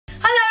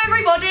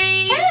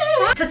everybody!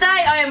 Hello. Today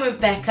I am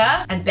with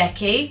Becca and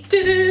Becky.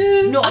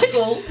 Not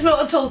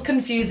at all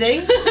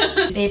confusing.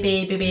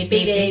 Baby.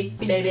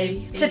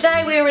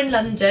 Today we are in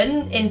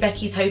London in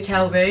Becky's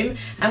hotel room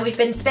and we've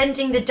been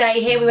spending the day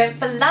here. We went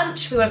for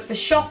lunch, we went for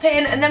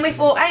shopping, and then we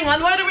thought, hang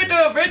on, why don't we do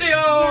a video?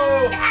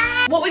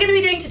 Yeah. What we're going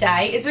to be doing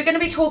today is we're going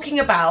to be talking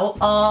about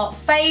our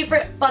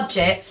favourite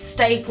budget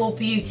staple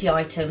beauty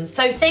items.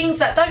 So things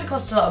that don't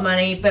cost a lot of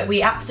money but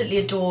we absolutely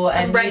adore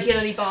and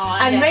regularly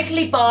buy.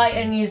 Regularly buy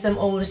and use them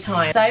all the time.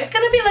 So it's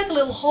going to be like a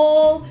little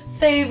haul,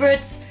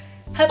 favourites,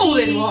 happy, all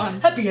in one.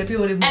 Happy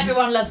all in one.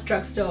 Everyone loves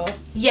drugstore.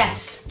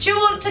 Yes. Do you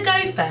want to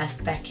go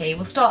first, Becky?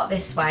 We'll start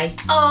this way.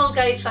 I'll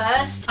go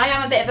first. I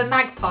am a bit of a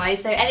magpie,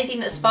 so anything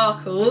that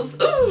sparkles.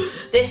 Ooh.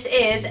 This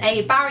is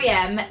a Barry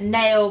M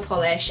nail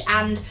polish,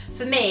 and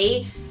for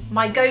me,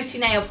 my go-to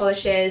nail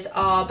polishes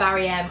are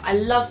Barry M. I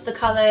love the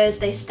colours,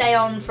 they stay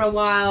on for a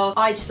while.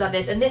 I just love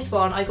this, and this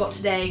one I got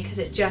today because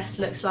it just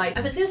looks like,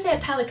 I was going to say a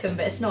pelican,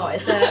 but it's not,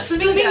 it's a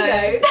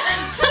flamingo.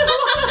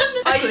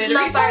 I just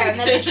love Barry M.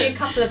 They're literally a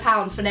couple of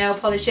pounds for nail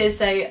polishes,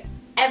 so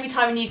every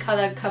time a new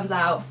colour comes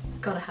out,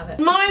 gotta have it.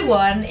 My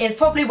one is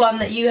probably one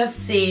that you have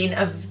seen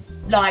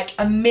like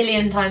a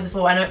million times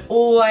before, and I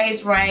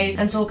always rave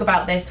and talk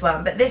about this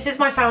one, but this is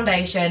my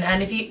foundation,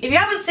 and if you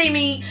haven't seen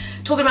me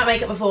talking about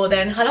makeup before,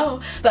 then hello.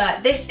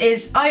 But this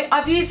is,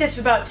 I've used this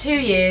for about 2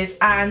 years,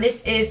 and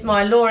this is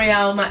my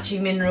L'Oreal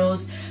Matching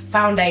Minerals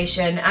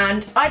foundation,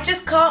 and I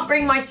just can't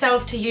bring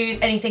myself to use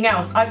anything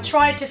else. I've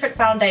tried different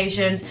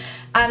foundations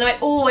and I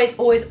always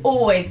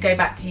go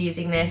back to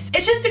using this.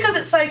 It's just because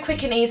it's so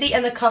quick and easy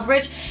and the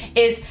coverage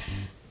is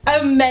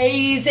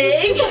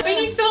amazing.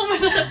 When you film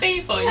with other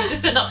people, you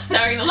just end up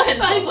staring at the lens.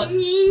 I was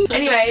like,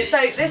 anyway,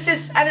 so this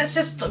is, and it's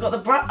just got the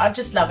brush. I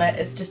just love it.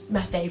 It's just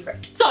my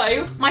favourite.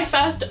 So my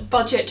first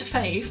budget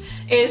fave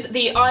is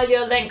the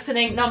Eyelure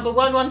Lengthening No.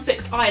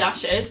 116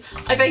 eyelashes.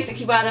 I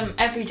basically wear them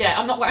every day.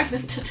 I'm not wearing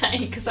them today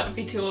because that would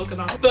be too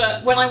organised.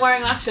 But when I'm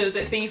wearing lashes,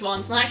 it's these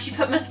ones, and I actually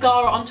put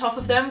mascara on top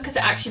of them because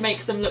it actually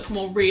makes them look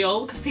more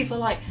real. Because people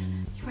are like,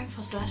 "You're wearing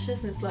false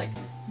lashes," and it's like,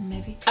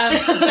 maybe.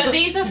 But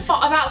these are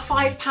about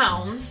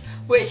 £5,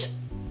 which,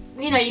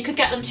 you know, you could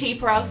get them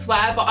cheaper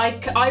elsewhere, but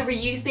I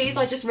reuse these.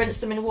 I just rinse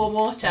them in warm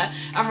water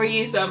and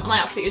reuse them, and I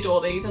absolutely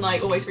adore these, and I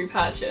always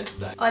repurchase.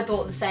 So. I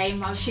bought the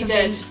same. She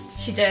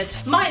did.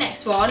 My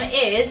next one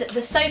is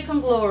the Soap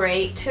and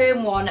Glory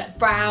 2-in-1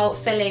 Brow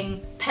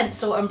Filling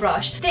Pencil and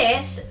Brush.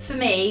 This, for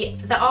me,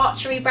 the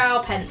Archery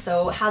Brow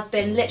Pencil has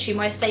been literally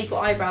my staple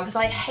eyebrow because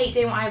I hate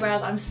doing my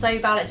eyebrows. I'm so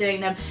bad at doing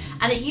them.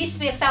 And it used to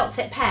be a felt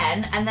tip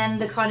pen and then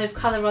the kind of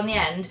colour on the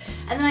end.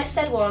 And then I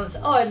said once,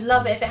 oh, I'd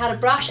love it if it had a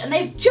brush, and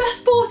they've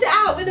just brought it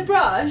out with a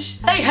brush.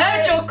 They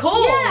heard your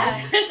call. Yeah,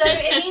 so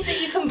it means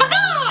that you can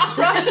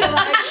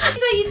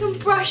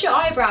brush your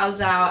eyebrows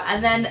now,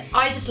 and then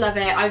I just love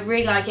it. I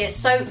really like it. It's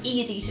so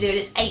easy to do, and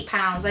it's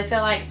 £8. I feel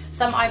like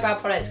some eyebrow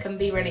products can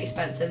be really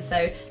expensive,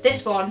 so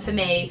this one for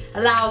me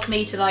allows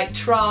me to like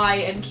try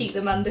and keep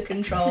them under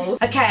control.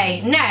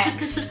 Okay,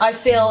 next I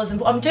feel is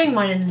I'm doing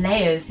mine in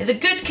layers. Is a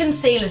good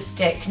concealer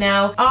stick.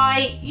 Now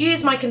I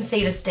use my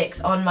concealer sticks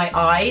on my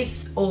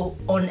eyes or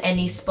on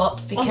any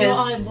spots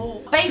because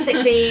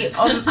basically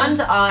on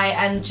under eye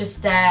and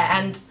just there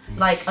and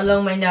like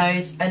along my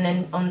nose and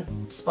then on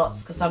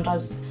spots because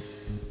sometimes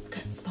I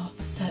get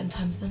spots certain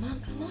times of the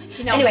month.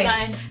 You know what I'm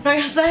saying? Know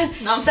what I'm saying?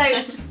 No,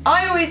 so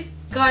I always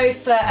go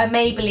for a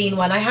Maybelline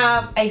one. I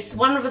have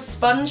one with a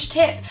sponge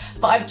tip,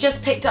 but I've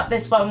just picked up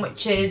this one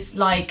which is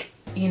like,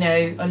 you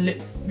know,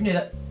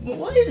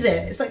 what is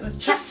it? It's like a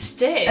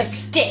stick. A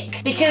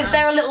stick, because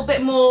they're a little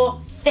bit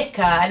more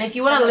thicker, and if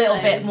you want a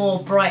little bit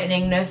more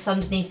brighteningness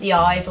underneath the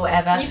eyes or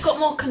whatever. You've got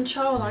more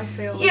control, I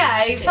feel.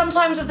 Yeah,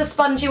 sometimes with the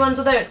spongy ones,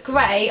 although it's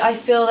great, I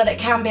feel that it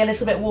can be a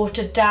little bit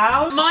watered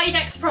down. My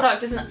next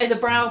product is a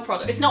brow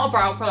product. It's not a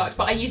brow product,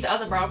 but I use it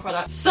as a brow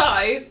product. So,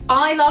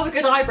 I love a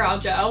good eyebrow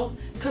gel,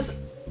 because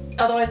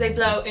otherwise they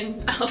blow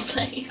in out of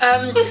place.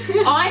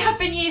 I have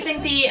been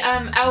using the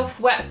e.l.f.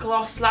 Wet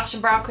Gloss Lash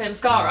and Brow Clear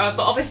Mascara,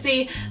 but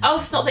obviously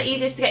e.l.f.'s not the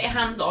easiest to get your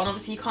hands on.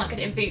 Obviously you can't get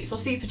it in Boots or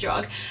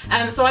Superdrug.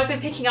 So I've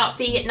been picking up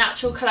the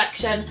Natural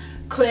Collection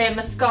Clear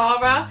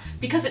Mascara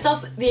because it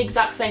does the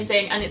exact same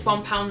thing and it's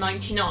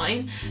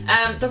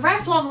 £1.99. The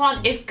Revlon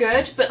one is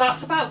good, but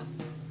that's about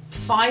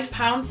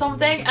 £5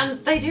 something,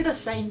 and they do the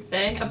same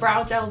thing. A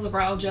brow gel is a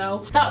brow gel.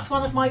 That's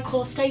one of my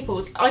core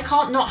staples. I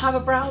can't not have a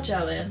brow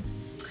gel in.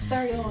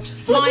 Very odd.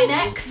 My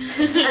next,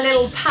 a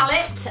little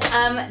palette.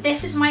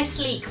 This is my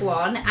sleek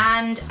one,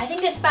 and I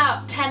think it's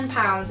about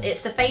 £10.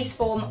 It's the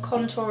Faceform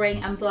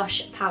Contouring and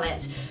Blush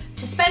Palette.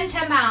 To spend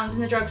 £10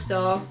 in the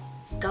drugstore,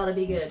 it's gotta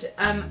be good.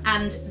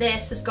 And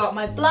this has got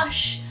my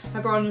blush,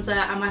 my bronzer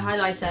and my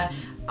highlighter.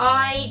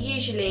 I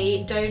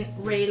usually don't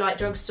really like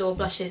drugstore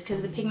blushes because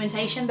of the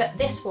pigmentation, but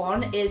this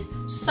one is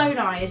so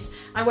nice.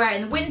 I wear it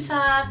in the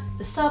winter,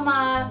 the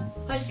summer,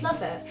 I just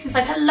love it.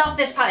 Like, I love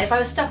this palette. If I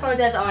was stuck on a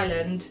desert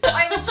island,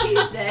 I would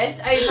choose this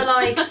over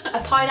like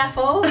a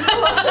pineapple.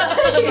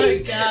 Oh my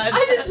god.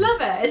 I just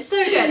love it. It's so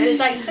good. And it's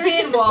like 3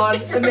 in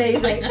 1.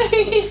 Amazing.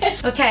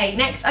 Okay,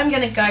 next I'm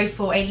gonna go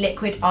for a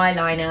liquid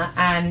eyeliner,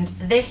 and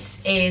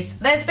this is,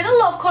 there's been a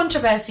lot of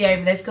controversy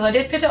over this because I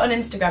did put it on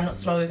Instagram not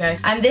so long ago,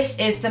 and this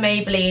is the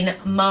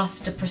Maybelline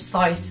Master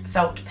Precise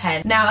Felt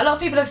Pen. Now, a lot of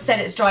people have said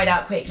it's dried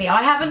out quickly.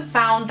 I haven't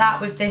found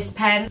that with this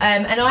pen,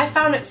 and I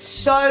found it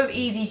so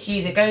easy to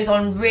use. It goes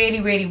on really,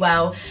 really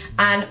well,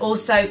 and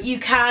also you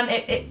can,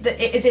 it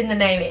is in the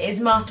name, it is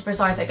Master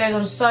Precise. It goes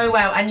on so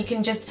well, and you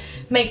can just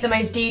make the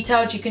most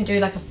detailed. You can do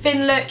like a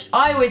thin look.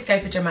 I always go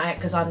for dramatic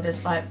because I'm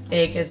just like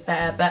big is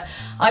better, but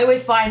I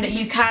always find that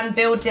you can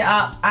build it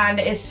up, and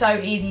it is so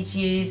easy to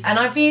use. And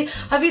I've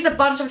used a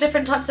bunch of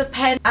different types of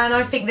pen, and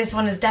I think this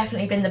one has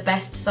definitely been the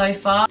best so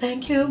far.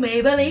 Thank you,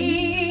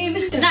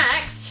 Maybelline.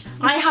 Next,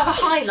 I have a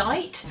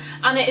highlight,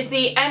 and it is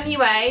the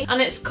MUA,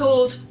 and it's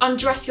called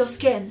Undress Your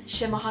Skin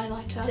Shimmer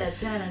Highlighter.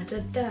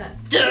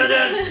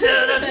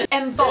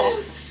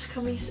 Embossed.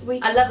 Can we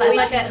I love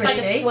that. It's like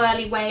a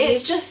swirly wave.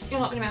 It's just, you're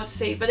not going to be able to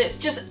see, but it's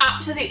just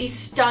absolutely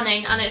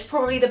stunning, and it's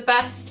probably the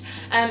best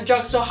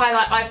drugstore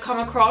highlight I've come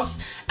across,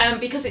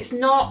 because it's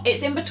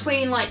in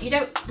between, like, I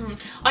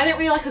don't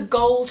really like a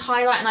gold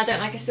highlight, and I don't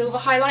like a silver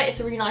highlight. It's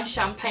a really nice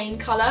champagne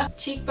colour.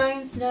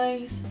 Cheekbones,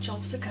 nose,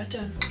 jobs are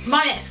good.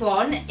 My next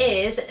one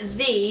is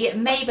the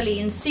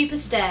Maybelline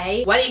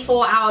Superstay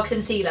 24-hour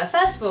concealer.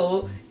 First of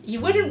all, you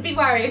wouldn't be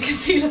wearing a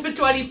concealer for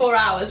 24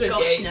 hours, would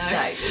Gosh, you? no.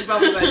 No, you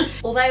probably wouldn't.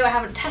 Although I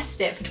haven't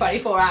tested it for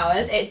 24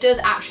 hours, it does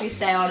actually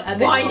stay on a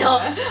bit Why longer.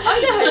 not?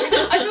 I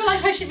know. I feel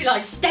like I should be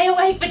like, stay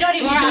awake for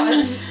 24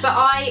 hours. But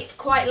I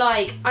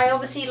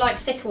obviously like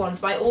thicker ones,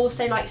 but I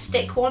also like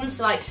stick ones,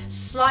 so like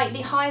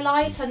slightly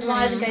highlight under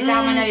my eyes and go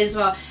down my nose as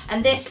well.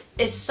 And this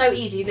is so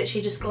easy, you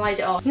literally just glide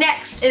it on.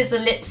 Next is the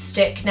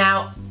lipstick.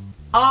 Now,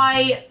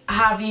 I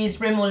have used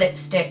Rimmel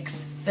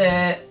lipsticks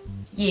for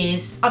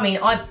years. I mean,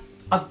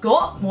 I've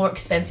got more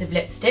expensive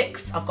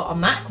lipsticks. I've got a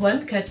MAC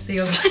one, courtesy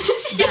of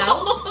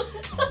Mel.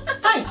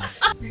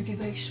 Thanks. Ruby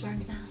Boosh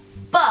wearing it now.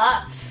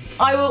 But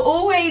I will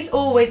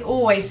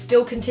always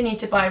still continue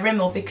to buy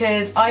Rimmel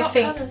because I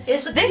think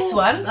It's this cool,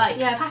 one, like,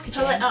 Yeah,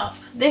 packaging. pull it up.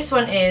 this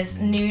one is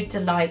Nude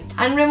Delight.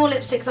 And Rimmel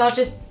lipsticks are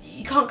just,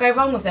 you can't go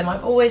wrong with them.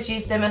 I've always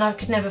used them and I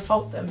could never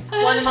fault them.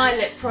 One of my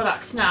lip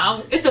products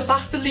now is a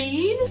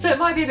Vaseline, so it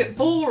might be a bit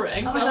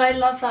boring. Oh my god, I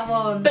love that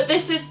one. But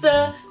this is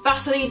the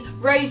Vaseline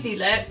Rosy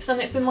Lips, and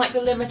it's in like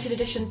the limited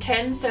edition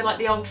tin, so like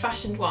the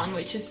old-fashioned one,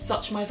 which is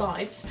such my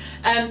vibes.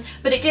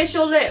 But it gives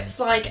your lips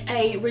like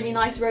a really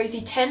nice rosy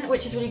tint,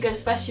 which is really good,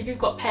 especially if you've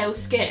got pale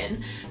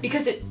skin,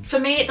 because for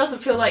me it doesn't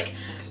feel like,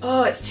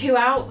 oh, it's too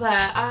out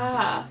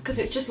there, because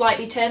it's just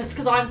lightly tinted,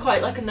 because I'm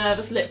quite like a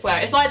nervous lip wearer.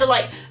 It's either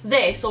like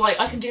this, or like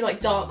I can do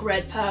like dark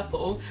red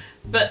purple,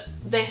 but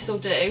this will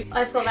do.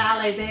 I've got the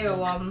aloe vera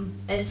one.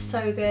 It's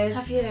so good.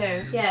 Have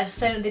you? Yeah,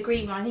 so the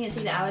green one. I think it's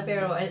either aloe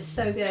vera or it's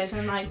so good.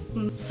 And I'm like,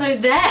 So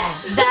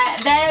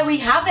there we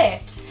have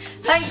it.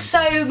 Thanks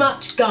so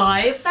much,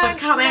 guys, for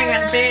coming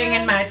and being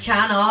in my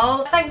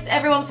channel. Thanks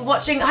everyone for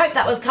watching. I hope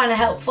that was kind of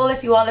helpful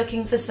if you are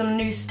looking for some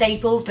new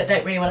staples but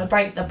don't really want to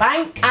break the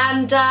bank.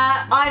 And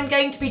I'm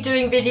going to be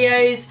doing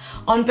videos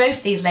on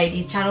both these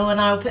ladies' channel, and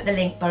I'll put the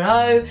link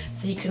below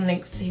so you can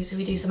link to, so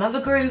we do some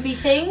other groovy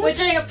things. We're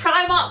doing a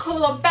Primark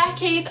haul on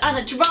Becky's and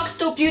a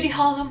drugstore beauty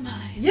haul on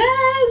mine.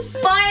 Yes!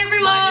 Bye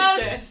everyone!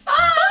 Minus this.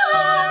 Bye!